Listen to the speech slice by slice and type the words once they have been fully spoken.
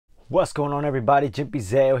What's going on, everybody? Jimpy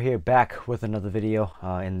Zeo here, back with another video.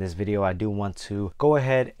 In this video I do want to go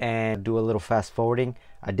ahead and do a little fast forwarding.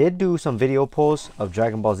 I did do some video pulls of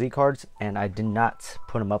Dragon Ball Z cards and I did not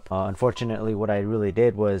put them up. Unfortunately, what I really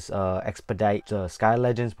did was expedite the Sky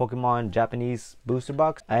Legends Pokemon Japanese booster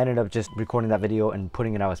box. I ended up just recording that video and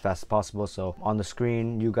putting it out as fast as possible. So on the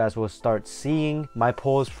screen you guys will start seeing my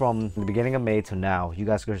pulls from the beginning of May to now. You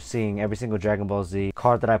guys are seeing every single Dragon Ball Z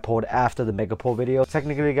card that I pulled after the mega pull video.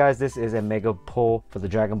 Technically, guys, this is a mega pull for the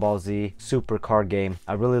Dragon Ball Z Super card game.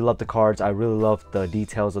 I really love the cards. I really love the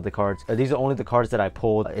details of the cards. These are only the cards that I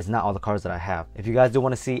pulled. It's not all the cards that I have. If you guys do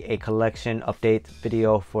want to see a collection update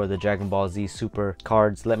video for the Dragon Ball Z Super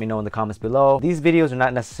cards, let me know in the comments below. These videos are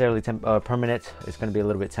not necessarily permanent. It's going to be a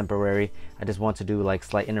little bit temporary. I just want to do like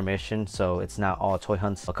slight intermission, so it's not all toy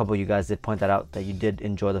hunts. A couple of you guys did point that out, that you did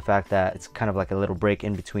enjoy the fact that it's kind of like a little break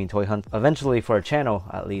in between toy hunts. Eventually, for a channel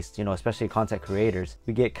at least, you know, especially content creators,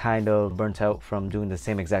 we get kind of burnt out from doing the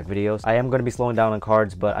same exact videos. I am going to be slowing down on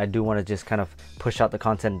cards, but I do want to just kind of push out the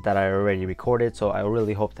content that I already recorded, so I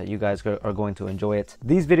really hope that you guys are going to enjoy it.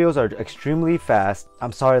 These videos are extremely fast.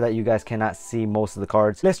 I'm sorry that you guys cannot see most of the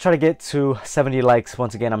cards. Let's try to get to 70 likes.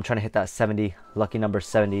 Once again, I'm trying to hit that 70, lucky number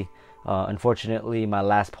 70. Unfortunately, my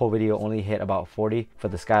last poll video only hit about 40 for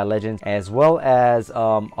the Sky Legends, as well as a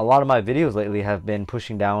lot of my videos lately have been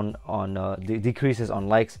pushing down on decreases on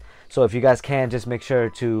likes. So if you guys can, just make sure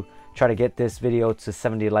to try to get this video to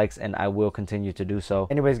 70 likes and I will continue to do so.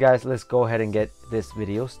 Anyways, guys, let's go ahead and get this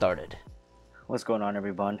video started. What's going on,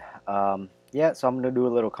 everyone? Yeah, so I'm gonna do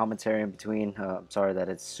a little commentary in between. I'm sorry that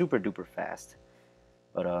it's super duper fast,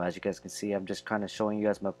 but as you guys can see, I'm just kind of showing you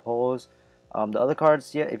guys my polls. The other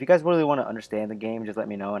cards, yeah, if you guys really want to understand the game, just let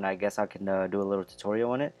me know and I guess I can do a little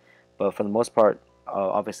tutorial on it. But for the most part,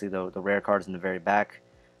 obviously the rare cards in the very back,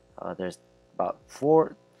 there's about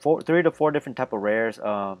three to four different type of rares.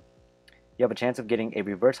 You have a chance of getting a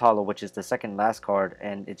reverse holo, which is the second last card,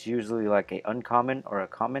 and it's usually like a uncommon or a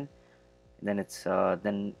common. And then it's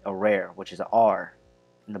then a rare, which is an R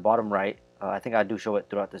in the bottom right. I think I do show it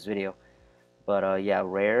throughout this video, but yeah,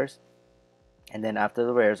 rares. And then after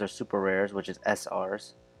the rares are super rares, which is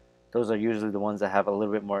SRs. Those are usually the ones that have a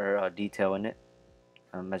little bit more detail in it.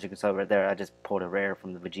 As you can see right there, I just pulled a rare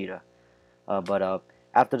from the Vegeta. But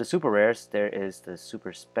after the super rares, there is the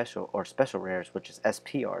super special or special rares, which is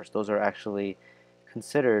SPRs. Those are actually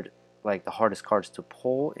considered like the hardest cards to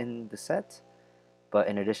pull in the set. But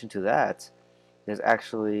in addition to that, there's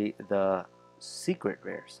actually the secret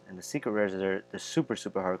rares, and the secret rares are the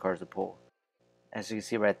super hard cards to pull. As you can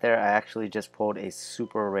see right there, I actually just pulled a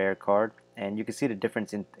super rare card, and you can see the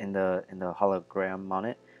difference in the hologram on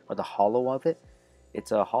it, or the holo of it.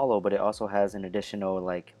 It's a holo, but it also has an additional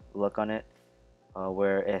like look on it,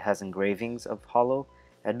 where it has engravings of holo.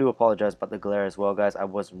 I do apologize about the glare as well, guys. I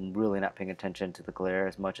was really not paying attention to the glare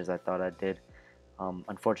as much as I thought I did.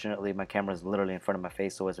 Unfortunately, my camera is literally in front of my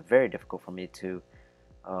face, so it's very difficult for me to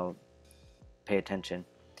pay attention.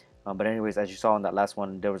 But anyways, as you saw in that last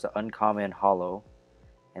one, there was an uncommon holo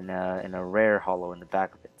and a rare holo in the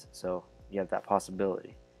back of it. So you have that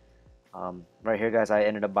possibility. Right here, guys, I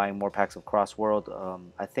ended up buying more packs of Cross World.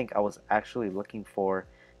 I think I was actually looking for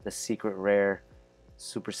the secret rare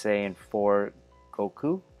Super Saiyan 4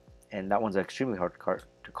 Goku, and that one's an extremely hard card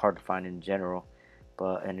to find in general.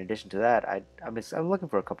 But in addition to that, I'm looking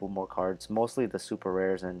for a couple more cards, mostly the super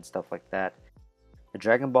rares and stuff like that. The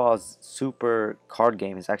Dragon Ball Super card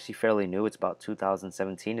game is actually fairly new. It's about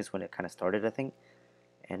 2017 is when it kind of started, I think.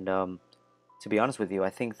 And to be honest with you, I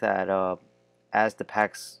think that as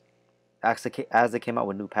they came out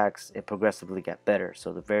with new packs, it progressively got better.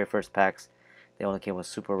 So the very first packs, they only came with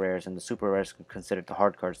super rares, and the super rares were considered the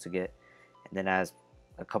hard cards to get. And then as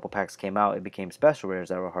a couple packs came out, it became special rares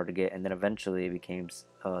that were hard to get, and then eventually it became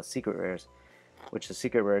secret rares, which the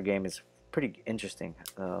secret rare game is pretty interesting.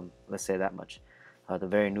 Let's say that much. The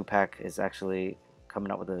very new pack is actually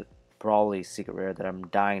coming out with a Brawly secret rare that I'm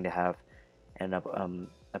dying to have, and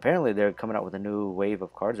apparently they're coming out with a new wave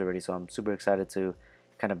of cards already, so I'm super excited to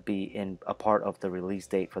kind of be in a part of the release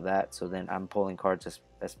date for that. So then I'm pulling cards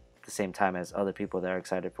at the same time as other people that are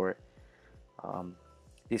excited for it.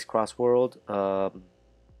 These Cross World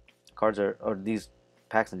cards or these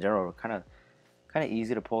packs in general are kind of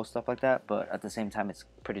easy to pull, stuff like that, but at the same time it's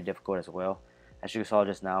pretty difficult as well. As you saw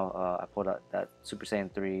just now, I pulled out that Super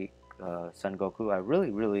Saiyan 3 Son Goku. I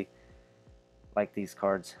really like these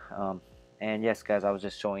cards. And yes, guys, I was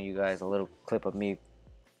just showing you guys a little clip of me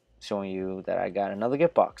showing you that I got another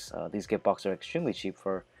gift box. These gift boxes are extremely cheap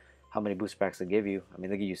for how many booster packs they give you. I mean,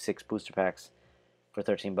 they give you 6 booster packs for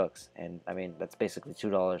 13 bucks, and I mean that's basically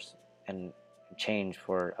 $2. And change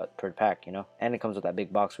for per pack, you know. And it comes with that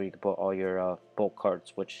big box where you can put all your bulk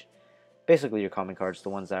cards, which basically your common cards, the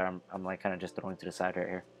ones that I'm like kind of just throwing to the side right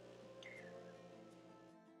here.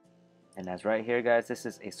 And as right here, guys, this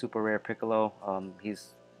is a super rare Piccolo.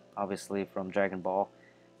 He's obviously from Dragon Ball.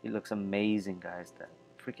 He looks amazing, guys. That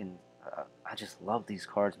freaking, I just love these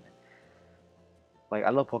cards, man. Like, I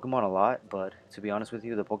love Pokemon a lot, but to be honest with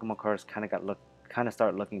you, the Pokemon cards kind of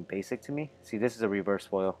start looking basic to me. See, this is a reverse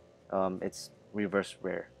foil. It's reverse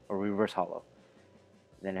rare or reverse hollow.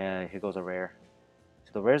 Then here goes a rare.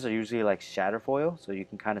 So the rares are usually like shatter foil, so you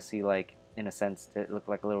can kind of see, like, in a sense, they look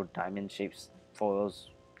like little diamond shaped foils,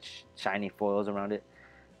 shiny foils around it.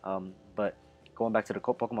 But going back to the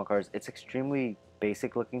Pokemon cards, it's extremely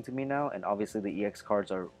basic looking to me now, and obviously the EX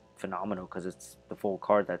cards are phenomenal because it's the full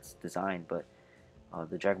card that's designed. But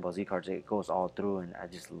the Dragon Ball Z cards, it goes all through, and I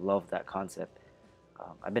just love that concept.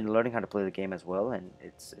 I've been learning how to play the game as well, and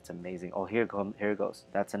it's amazing. Oh, here it goes.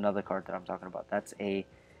 That's another card that I'm talking about. That's a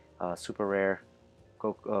super rare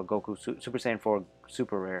Goku Super Saiyan 4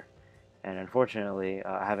 super rare, and unfortunately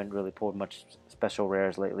I haven't really pulled much special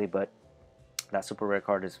rares lately, but that super rare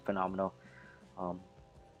card is phenomenal. um,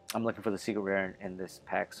 I'm looking for the secret rare in this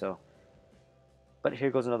pack, so but here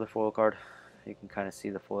goes another foil card. You can kind of see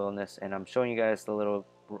the foil in this, and I'm showing you guys the little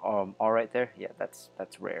R right there. Yeah, that's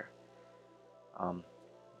rare. um,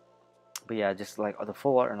 but yeah, just like the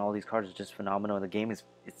full art and all these cards are just phenomenal. The game it's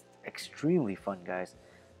extremely fun, guys.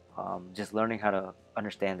 Just learning how to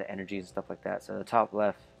understand the energies and stuff like that. So the top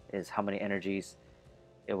left is how many energies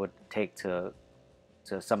it would take to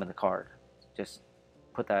summon the card. Just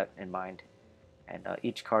put that in mind. And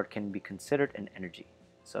each card can be considered an energy.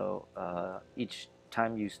 So each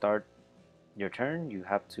time you start your turn, you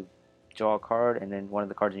have to draw a card, and then one of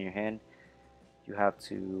the cards in your hand, you have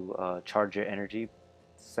to charge your energy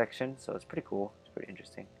section. So it's pretty cool. It's pretty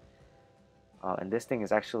interesting. And this thing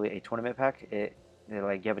is actually a tournament pack.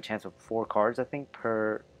 Like, you have a chance of 4 cards, I think,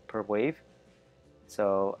 per wave.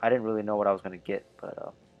 So I didn't really know what I was gonna get,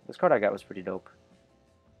 but this card I got was pretty dope.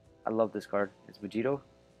 I love this card. It's Vegito.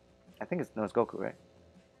 I think it's Goku, right?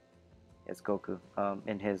 It's Goku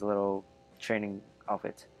in his little training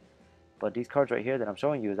outfit. But these cards right here that I'm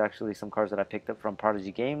showing you is actually some cards that I picked up from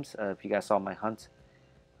Prodigy Games. If you guys saw my hunt,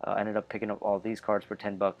 I ended up picking up all these cards for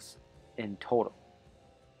 10 bucks in total.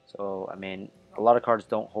 So I mean, a lot of cards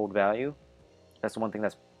don't hold value. That's the one thing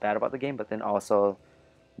that's bad about the game. But then also,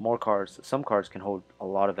 some cards can hold a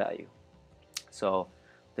lot of value. So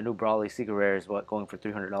the new Brawly Secret Rare is going for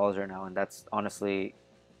 $300 right now, and that's honestly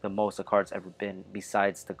the most a card's ever been,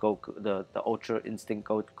 besides the Goku, the Ultra Instinct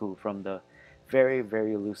Goku from the very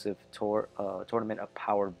elusive Tournament of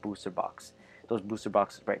Power booster box. Those booster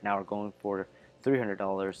boxes right now are going for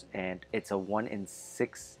 $300, and it's a 1 in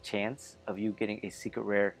 6 chance of you getting a secret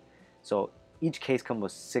rare. So each case comes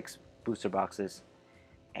with 6 booster boxes,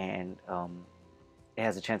 and it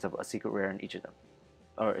has a chance of a secret rare in each of them,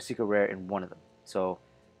 or a secret rare in one of them. So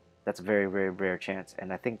that's a very rare chance,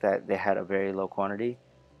 and I think that they had a very low quantity.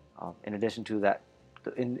 In addition to that,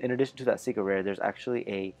 secret rare, there's actually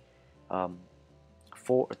a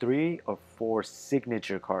 3 or 4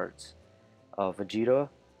 signature cards of Vegeta,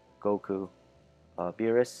 Goku,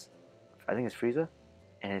 Beerus, I think it's Frieza,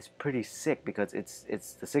 and it's pretty sick because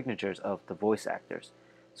it's the signatures of the voice actors.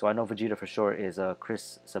 So I know Vegeta for sure is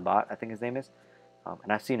Chris Sabat, I think his name is,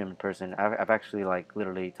 and I've seen him in person. I've actually like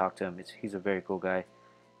literally talked to him. He's a very cool guy.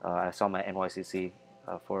 I saw him at NYCC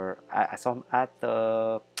I saw him at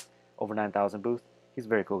the over 9,000 booth. He's a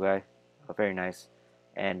very cool guy, very nice,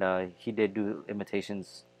 and he did do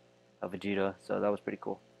imitations of Vegeta, so that was pretty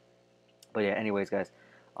cool. But yeah, anyways, guys,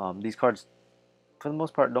 these cards for the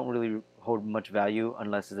most part don't really hold much value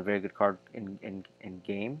unless it's a very good card in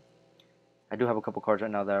game. I do have a couple cards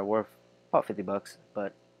right now that are worth about 50 bucks,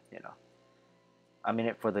 but you know, I'm in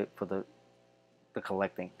it for the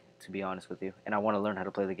collecting, to be honest with you, and I want to learn how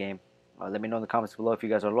to play the game. Let me know in the comments below if you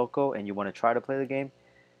guys are local and you want to try to play the game,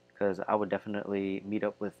 because I would definitely meet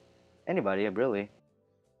up with anybody, really.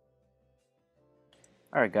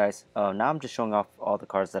 Alright guys, now I'm just showing off all the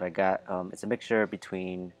cards that I got. It's a mixture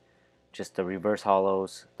between just the reverse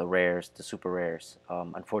hollows, the rares, the super rares.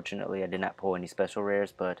 Unfortunately, I did not pull any special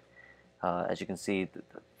rares, but as you can see, the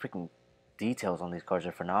freaking details on these cards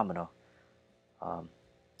are phenomenal.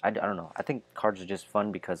 I don't know. I think cards are just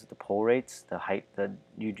fun because of the pull rates, the hype,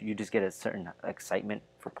 you just get a certain excitement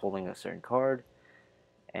for pulling a certain card.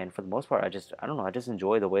 And for the most part, I don't know, I just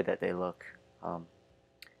enjoy the way that they look.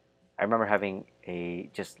 I remember having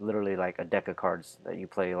just literally like a deck of cards that you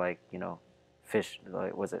play, like, you know, fish,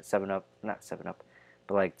 like, was it 7 Up? Not 7 Up,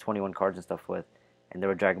 but like 21 cards and stuff with, and there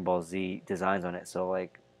were Dragon Ball Z designs on it. So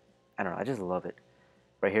like, I don't know, I just love it.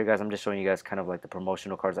 Right here, guys, I'm just showing you guys kind of like the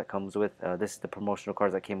promotional cards that comes with. This is the promotional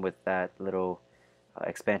cards that came with that little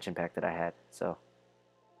expansion pack that I had. So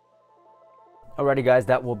alrighty, guys,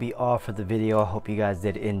 that will be all for the video. I hope you guys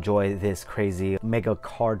did enjoy this crazy mega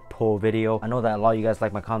card pull video. I know that a lot of you guys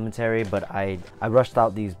like my commentary, but I rushed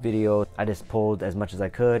out these videos. I just pulled as much as I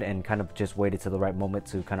could and kind of just waited to the right moment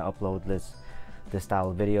to kind of upload this style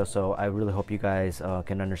of video. So I really hope you guys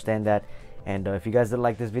can understand that. And if you guys did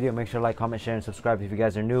like this video, make sure to like, comment, share, and subscribe if you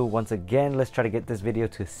guys are new. Once again, let's try to get this video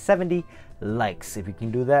to 70 likes. If you can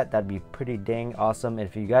do that, that'd be pretty dang awesome. And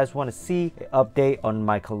if you guys want to see an update on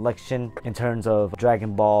my collection in terms of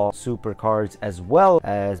Dragon Ball Super cards as well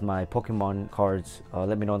as my Pokemon cards,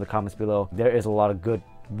 let me know in the comments below. There is a lot of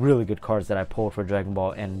really good cards that I pulled for Dragon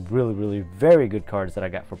Ball and really very good cards that I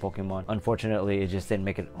got for Pokemon. Unfortunately, it just didn't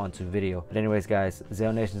make it onto video. But anyways, guys,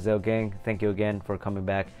 Zeo Nation, Zeo Gang, thank you again for coming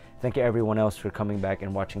back. Thank you everyone else for coming back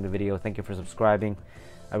and watching the video. Thank you for subscribing.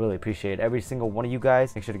 I really appreciate every single one of you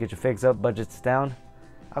guys. Make sure to get your figs up, budgets down.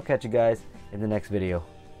 I'll catch you guys in the next video.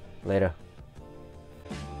 Later.